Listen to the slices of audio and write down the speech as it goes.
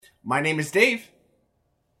My name is Dave.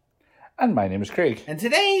 And my name is Craig. And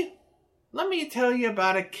today, let me tell you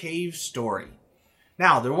about a cave story.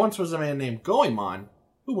 Now, there once was a man named Goemon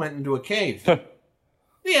who went into a cave. The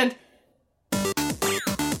end.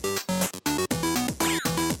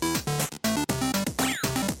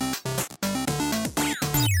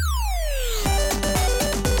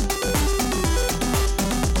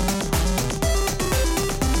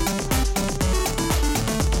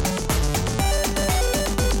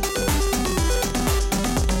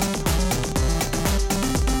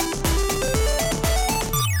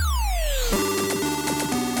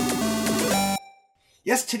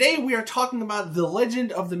 Yes, today we are talking about The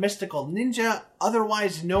Legend of the Mystical Ninja,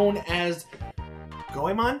 otherwise known as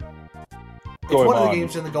Goemon? It's one of the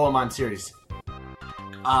games in the Goemon series.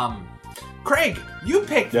 Craig, you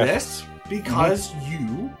picked this because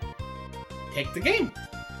you picked the game.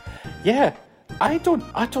 Yeah, I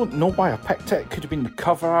don't know why I picked it. It could have been the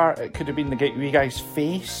cover art, it could have been the wee guy's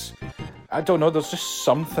face. I don't know, there's just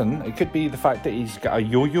something. It could be the fact that he's got a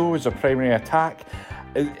yo-yo as a primary attack.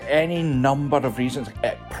 Any number of reasons.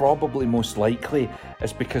 It probably most likely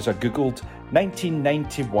is because I googled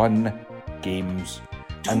 1991 games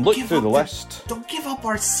and looked through the list. Don't give up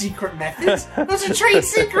our secret methods. Those are trade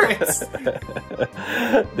secrets.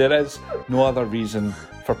 There is no other reason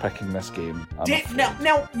for picking this game.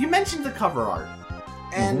 Now, you mentioned the cover art.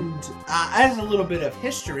 And as a little bit of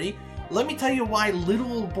history, let me tell you why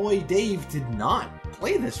little old boy Dave did not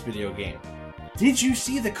play this video game. Did you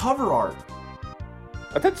see the cover art?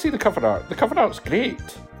 I did see the cover art. The cover art's great.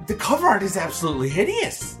 The cover art is absolutely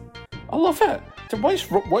hideous. I love it.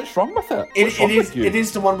 What's wrong with it? It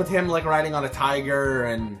is the one with him like riding on a tiger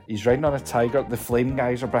and... He's riding on a tiger. The flame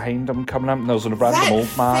guys are behind him coming up and there's a random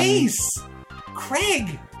old man. That face!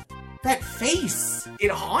 Craig! That face!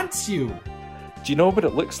 It haunts you. Do you know what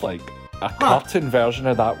it looks like? A cartoon version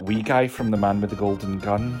of that wee guy from The Man with the Golden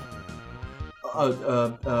Gun.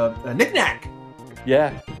 Knick-Knack!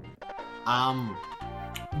 Yeah.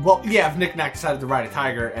 Well, yeah, if Knick-Knack decided to ride a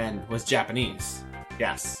tiger and was Japanese.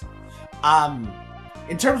 Yes.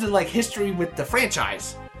 In terms of, like, history with the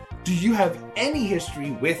franchise, do you have any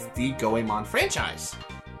history with the Goemon franchise?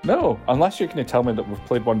 No, unless you're going to tell me that we've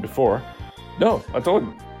played one before. No, I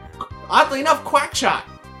don't. Oddly enough, Quackshot.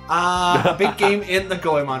 A big game in the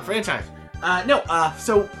Goemon franchise.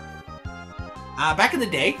 So back in the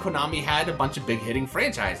day, Konami had a bunch of big hitting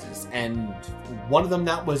franchises, and one of them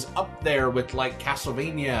that was up there with like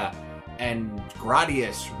Castlevania and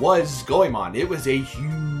Gradius was Goemon. It was a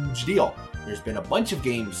huge deal. There's been a bunch of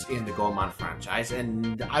games in the Goemon franchise,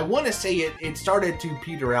 and I want to say it started to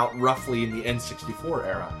peter out roughly in the N64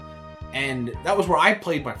 era. And that was where I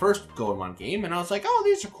played my first Goemon game, and I was like, oh,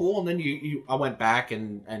 these are cool. And then I went back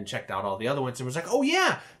and checked out all the other ones and was like, oh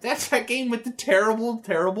yeah, that's that game with the terrible,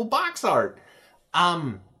 terrible box art.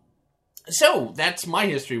 So that's my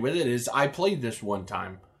history with it, is I played this one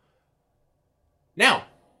time. Now,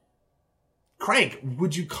 Craig,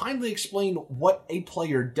 would you kindly explain what a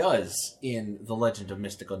player does in The Legend of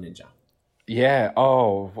Mystical Ninja? Yeah,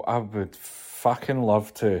 I would fucking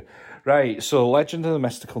love to. Right, so Legend of the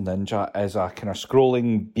Mystical Ninja is a kind of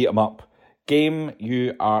scrolling beat-em-up game.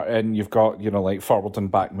 You've got, like forward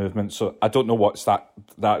and back movement. So I don't know what's that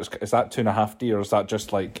is. Is that 2.5D or is that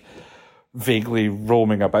just like vaguely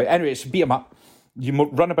roaming about? Anyway, it's beat 'em up. You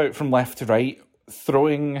run about from left to right,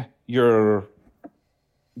 throwing your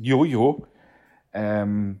yo-yo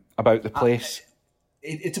about the place.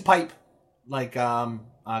 It's a pipe. Like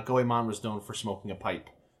Goemon was known for smoking a pipe,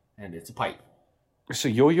 and it's a pipe. It's a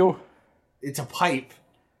yo-yo? It's a pipe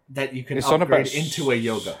that you can upgrade into a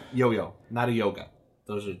yo-yo, not a yoga.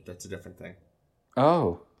 That's a different thing.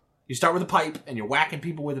 Oh. You start with a pipe, and you're whacking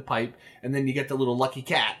people with a pipe, and then you get the little lucky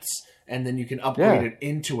cats, and then you can upgrade it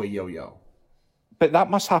into a yo-yo. But that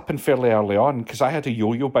must happen fairly early on, because I had a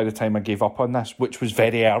yo-yo by the time I gave up on this, which was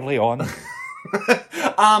very early on.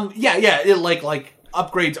 Like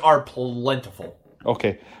upgrades are plentiful.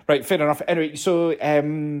 Okay, right, fair enough. Anyway, so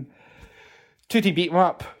 2D beat 'em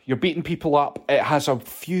up, you're beating people up. It has a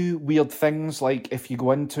few weird things, like if you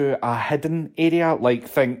go into a hidden area, like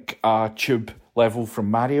think a tube level from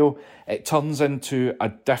Mario, it turns into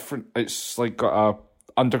it's like got a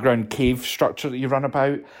underground cave structure that you run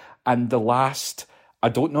about, and I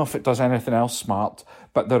don't know if it does anything else smart,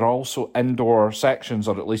 but there are also indoor sections,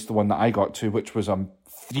 or at least the one that I got to, which was a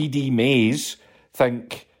 3D maze. Where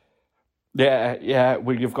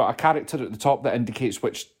you've got a character at the top that indicates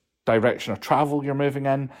which direction of travel you're moving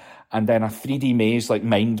in, and then a 3D maze, like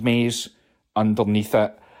mind maze, underneath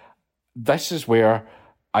it. This is where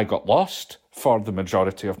I got lost for the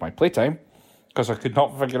majority of my playtime, because I could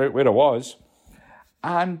not figure out where I was.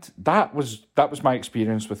 And that was my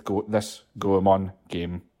experience with this Goemon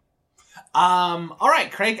game. All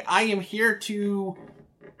right, Craig, I am here to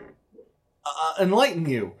enlighten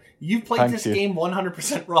you. You've played this game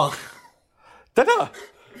 100% wrong. Did I?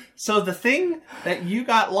 So the thing that you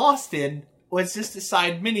got lost in was just a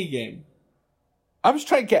side mini game. I was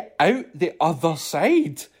trying to get out the other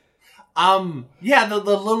side. Yeah, the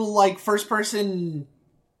little like first person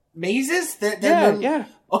mazes. Yeah.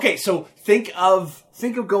 Okay, so think of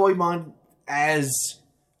Goemon as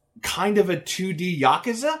kind of a 2D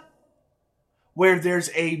Yakuza, where there's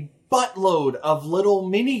a buttload of little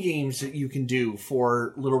mini games that you can do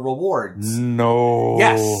for little rewards. No.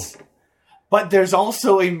 Yes. But there's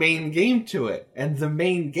also a main game to it, and the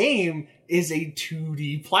main game is a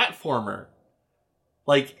 2D platformer.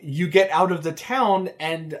 Like, you get out of the town,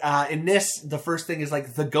 and in this, the first thing is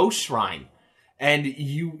like the Ghost Shrine. And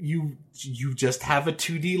you just have a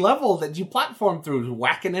 2D level that you platform through,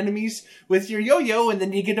 whacking enemies with your yo-yo, and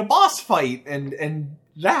then you get a boss fight, and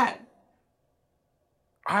that.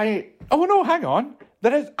 Oh no, hang on.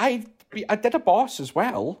 I did a boss as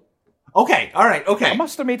well. Okay, all right, okay. I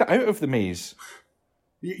must have made it out of the maze.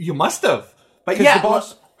 You must have. But yeah, the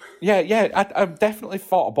boss. Yeah, I've definitely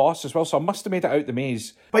fought a boss as well, so I must have made it out the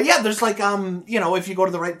maze. But yeah, there's like, if you go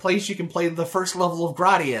to the right place, you can play the first level of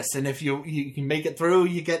Gradius, and if you can make it through,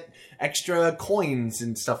 you get extra coins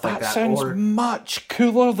and stuff like that. That sounds much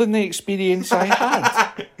cooler than the experience I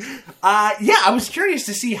had. Yeah, I was curious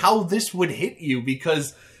to see how this would hit you,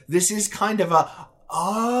 because this is kind of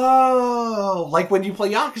like when you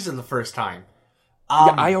play Yakuza the first time.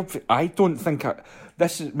 Yeah, I don't think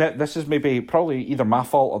this is maybe probably either my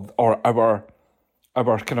fault or our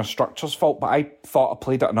kind of structure's fault, but I thought I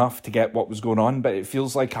played it enough to get what was going on, but it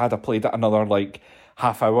feels like had I played it another like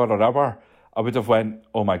half hour or hour, I would have went,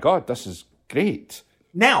 oh my god, this is great.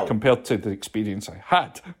 Now, compared to the experience I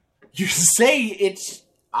had. You say it's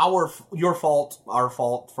your fault, our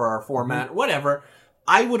fault for our format, whatever.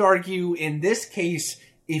 I would argue in this case,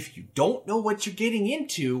 if you don't know what you're getting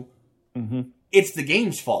into, it's the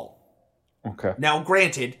game's fault. Okay. Now,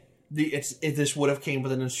 granted, this would have came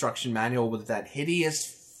with an instruction manual with that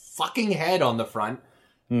hideous fucking head on the front,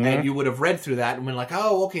 and you would have read through that and been like,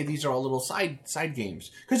 oh, okay, these are all little side games.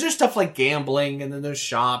 Because there's stuff like gambling, and then there's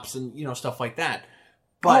shops, and stuff like that.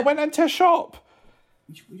 But I went into a shop.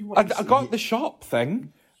 I got the shop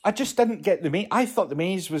thing. I just didn't get the maze. I thought the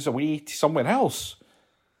maze was away to somewhere else.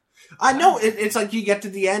 I know, it's like you get to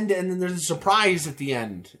the end and then there's a surprise at the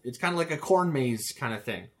end. It's kind of like a corn maze kind of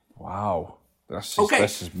thing. Wow.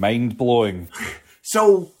 This is mind-blowing.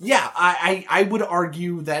 So, yeah, I would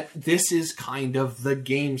argue that this is kind of the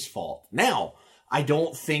game's fault. Now, I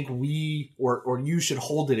don't think we or you should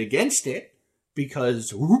hold it against it,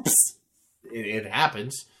 because, oops, it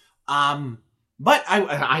happens. But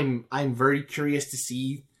I'm very curious to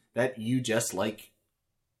see that you just, like,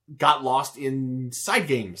 got lost in side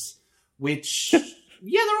games. Which,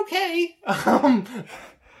 yeah, they're okay.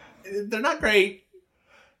 They're not great.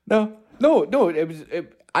 No.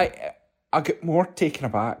 I get more taken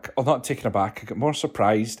aback, or not taken aback. I get more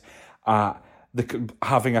surprised at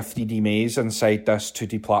having a 3D maze inside this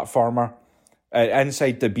 2D platformer,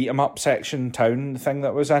 inside the beat 'em up section town thing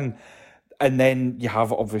that was in, and then you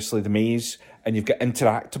have obviously the maze, and you've got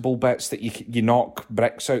interactable bits that you knock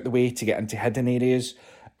bricks out the way to get into hidden areas,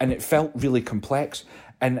 and it felt really complex.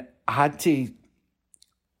 And I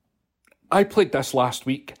played this last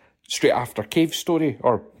week, straight after Cave Story,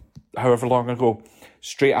 or however long ago,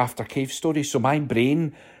 straight after Cave Story, so my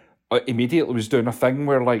brain immediately was doing a thing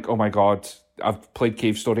where, like, oh my god, I've played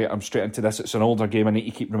Cave Story, I'm straight into this, it's an older game, I need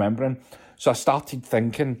to keep remembering. So I started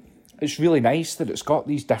thinking, it's really nice that it's got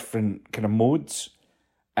these different kind of modes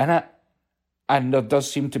in it, and there does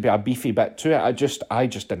seem to be a beefy bit to it. I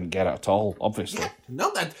just didn't get it at all, obviously. Yeah,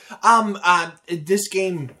 no, that this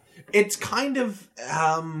game, it's kind of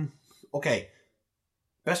okay.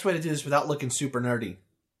 Best way to do this without looking super nerdy.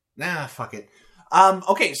 Nah, fuck it.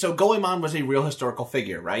 Okay, so Goemon was a real historical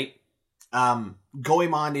figure, right?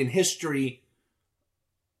 Goemon in history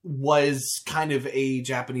was kind of a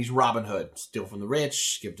Japanese Robin Hood. Steal from the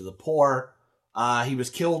rich, give to the poor. He was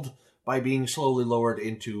killed by being slowly lowered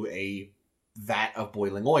into a vat of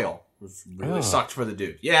boiling oil. It really sucked for the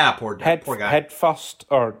dude. Yeah, poor guy. Head first,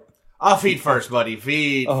 or... feet first, buddy.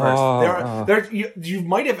 Feet first. You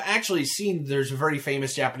might have actually seen, there's a very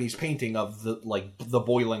famous Japanese painting of the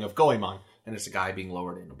boiling of Goemon, and it's a guy being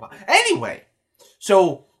lowered into a pot. Anyway,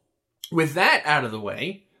 so with that out of the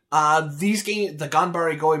way, these games, the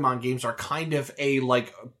Ganbare Goemon games, are kind of a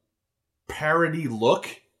like parody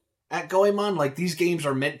look at Goemon. Like, these games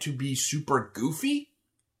are meant to be super goofy.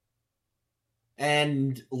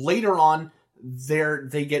 And later on,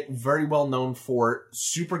 they get very well known for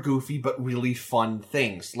super goofy but really fun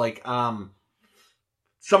things. Like some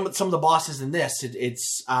of the bosses in this,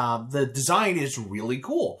 it's the design is really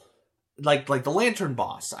cool. Like the Lantern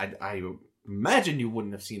boss, I imagine you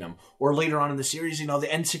wouldn't have seen him. Or later on in the series, the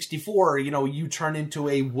N64, you turn into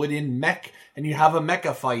a wooden mech and you have a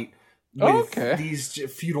mecha fight with these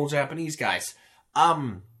feudal Japanese guys.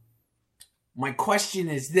 My question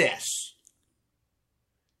is this.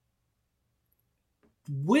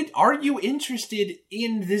 Are you interested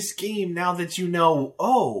in this game now that you know,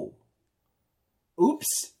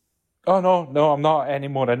 oops. Oh, no, I'm not any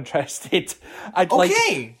more interested. I've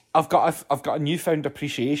got a newfound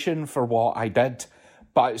appreciation for what I did,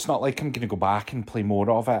 but it's not like I'm going to go back and play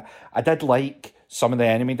more of it. I did like some of the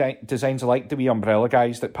enemy designs. I liked the wee umbrella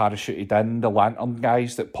guys that parachuted in, the lantern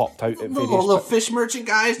guys that popped out at various... little fish merchant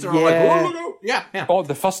guys. They're all like, oh, yeah. Oh,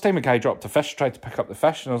 the first time a guy dropped a fish, tried to pick up the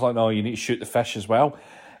fish, and I was like, no, you need to shoot the fish as well.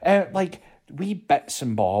 Wee bits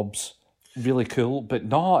and bobs, really cool, but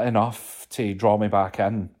not enough to draw me back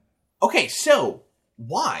in. Okay, so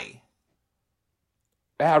why?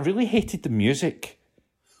 I really hated the music.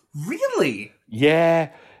 Really? Yeah,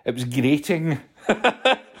 it was grating.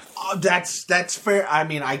 That's fair. I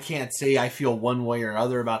mean, I can't say I feel one way or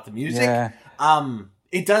other about the music. Yeah.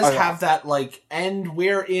 It does have that, and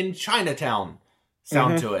we're in Chinatown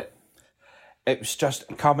sound to it. It was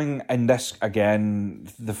just coming in this, again,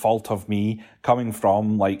 the fault of me, coming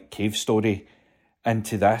from, Cave Story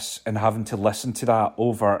into this and having to listen to that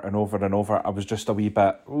over and over and over. I was just a wee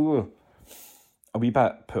bit put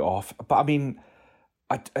off. But I mean,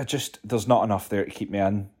 I just, there's not enough there to keep me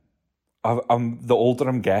in. The older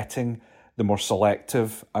I'm getting, the more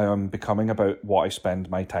selective I am becoming about what I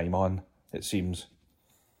spend my time on, it seems.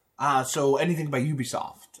 So anything by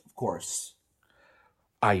Ubisoft, of course.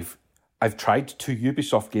 I've tried 2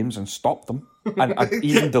 Ubisoft games and stopped them. And I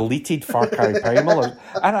even deleted Far Cry Primal.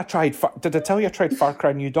 And I tried... Did I tell you I tried Far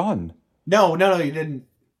Cry New Dawn? No, you didn't.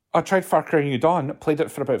 I tried Far Cry New Dawn, played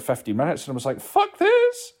it for about 50 minutes, and I was like, fuck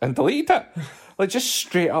this! And deleted it. Just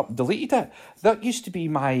straight up deleted it. That used to be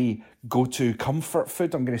my go-to comfort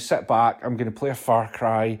food. I'm going to sit back, I'm going to play a Far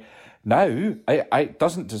Cry. Now, it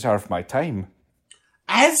doesn't deserve my time.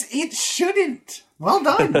 As it shouldn't. Well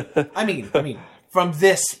done. I mean... From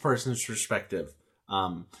this person's perspective.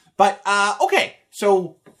 Okay,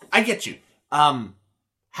 so I get you.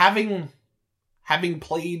 Having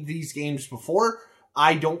played these games before,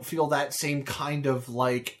 I don't feel that same kind of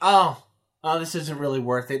this isn't really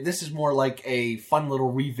worth it. This is more like a fun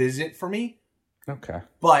little revisit for me. Okay.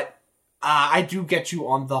 But I do get you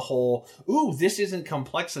on the whole, this isn't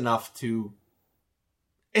complex enough to...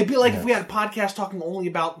 It'd be like if we had a podcast talking only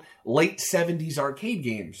about late 70s arcade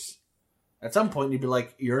games. At some point, you'd be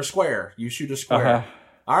like, you're a square. You shoot a square. Uh-huh.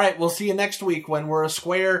 All right, we'll see you next week when we're a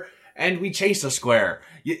square and we chase a square.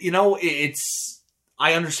 It's...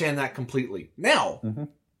 I understand that completely. Now,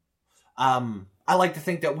 I like to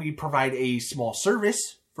think that we provide a small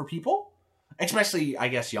service for people, especially, I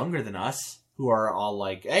guess, younger than us, who are all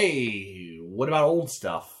like, hey, what about old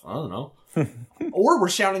stuff? I don't know. Or we're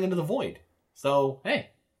shouting into the void. So, hey,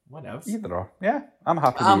 what else? Either or. Yeah, I'm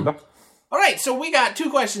happy with either. All right, so we got 2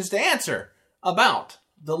 questions to answer about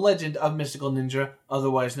The Legend of Mystical Ninja,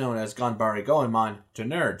 otherwise known as Ganbare Goemon, to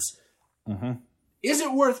nerds. Is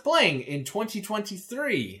it worth playing in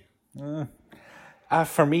 2023?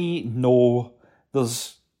 For me, no.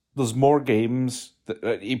 There's more games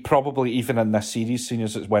that probably even in this series, seeing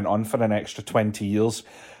as it's went on for an extra 20 years,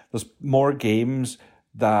 there's more games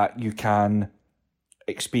that you can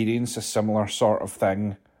experience a similar sort of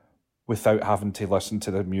thing without having to listen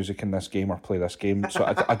to the music in this game or play this game. So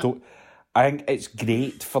I think it's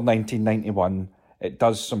great for 1991. It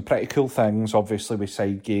does some pretty cool things, obviously, with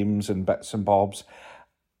side games and bits and bobs.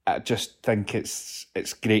 I just think it's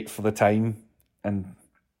great for the time and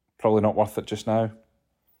probably not worth it just now.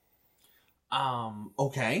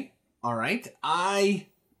 Okay. All right. I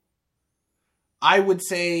would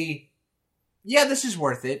say, yeah, this is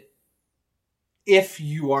worth it if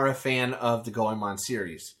you are a fan of the Goemon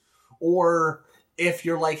series. Or if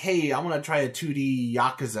you're like, hey, I'm going to try a 2D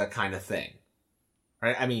Yakuza kind of thing.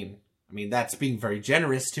 Right? I mean, that's being very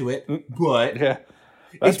generous to it, but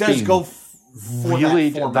it does go for really,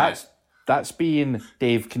 that format. That's being,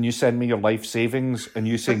 Dave, can you send me your life savings? And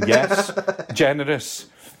you saying, yes, generous.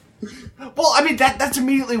 Well, I mean, that's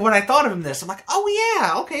immediately what I thought of in this. I'm like, oh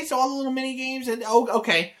yeah, okay, so all the little mini games and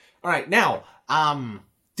okay. All right, now,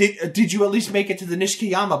 did you at least make it to the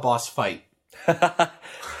Nishikiyama boss fight?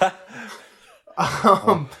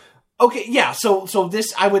 Okay, yeah, so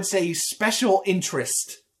this, I would say, special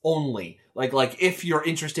interest only. Like if you're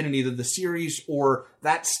interested in either the series or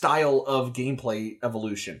that style of gameplay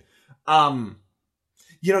evolution.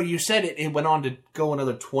 You said it went on to go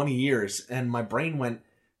another 20 years, and my brain went,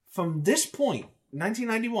 from this point,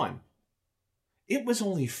 1991, it was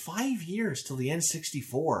only 5 years till the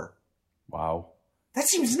N64. Wow. That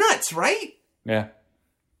seems nuts, right? Yeah.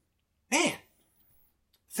 Man,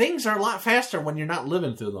 things are a lot faster when you're not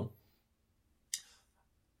living through them.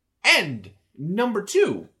 And number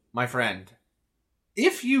 2, my friend,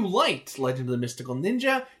 if you liked Legend of the Mystical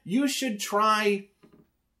Ninja, you should try...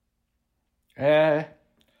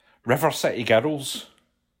 River City Girls.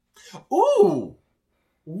 Ooh!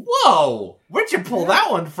 Whoa! Where'd you pull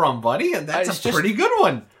that one from, buddy? And that's a pretty good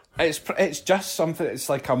one. It's just something. It's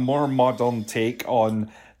like a more modern take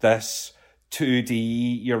on this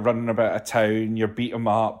 2D. You're running about a town. You're beat 'em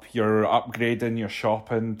up. You're upgrading. You're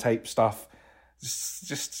shopping type stuff.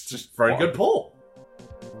 Just very good pull.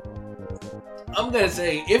 I'm gonna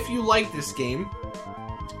say, if you like this game,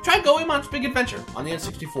 try Goemon's Big Adventure on the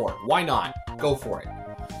N64. Why not? Go for it.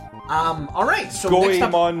 All right. So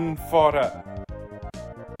Goemon for it.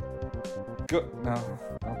 No.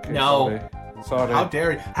 Okay, no. Sorry.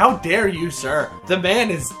 How dare you, sir? The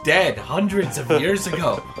man is dead hundreds of years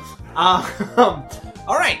ago. All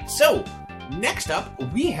right. So next up,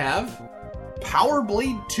 we have Power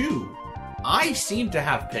Blade 2. I seem to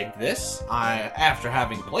have picked this. After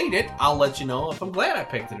having played it, I'll let you know if I'm glad I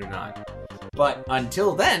picked it or not. But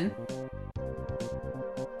until then,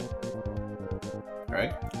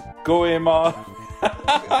 Greg? Goemon.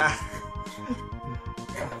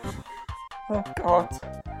 Oh God.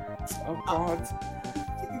 Oh God.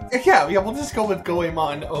 Yeah, we'll just go with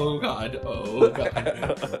Goemon. Oh God. Oh God.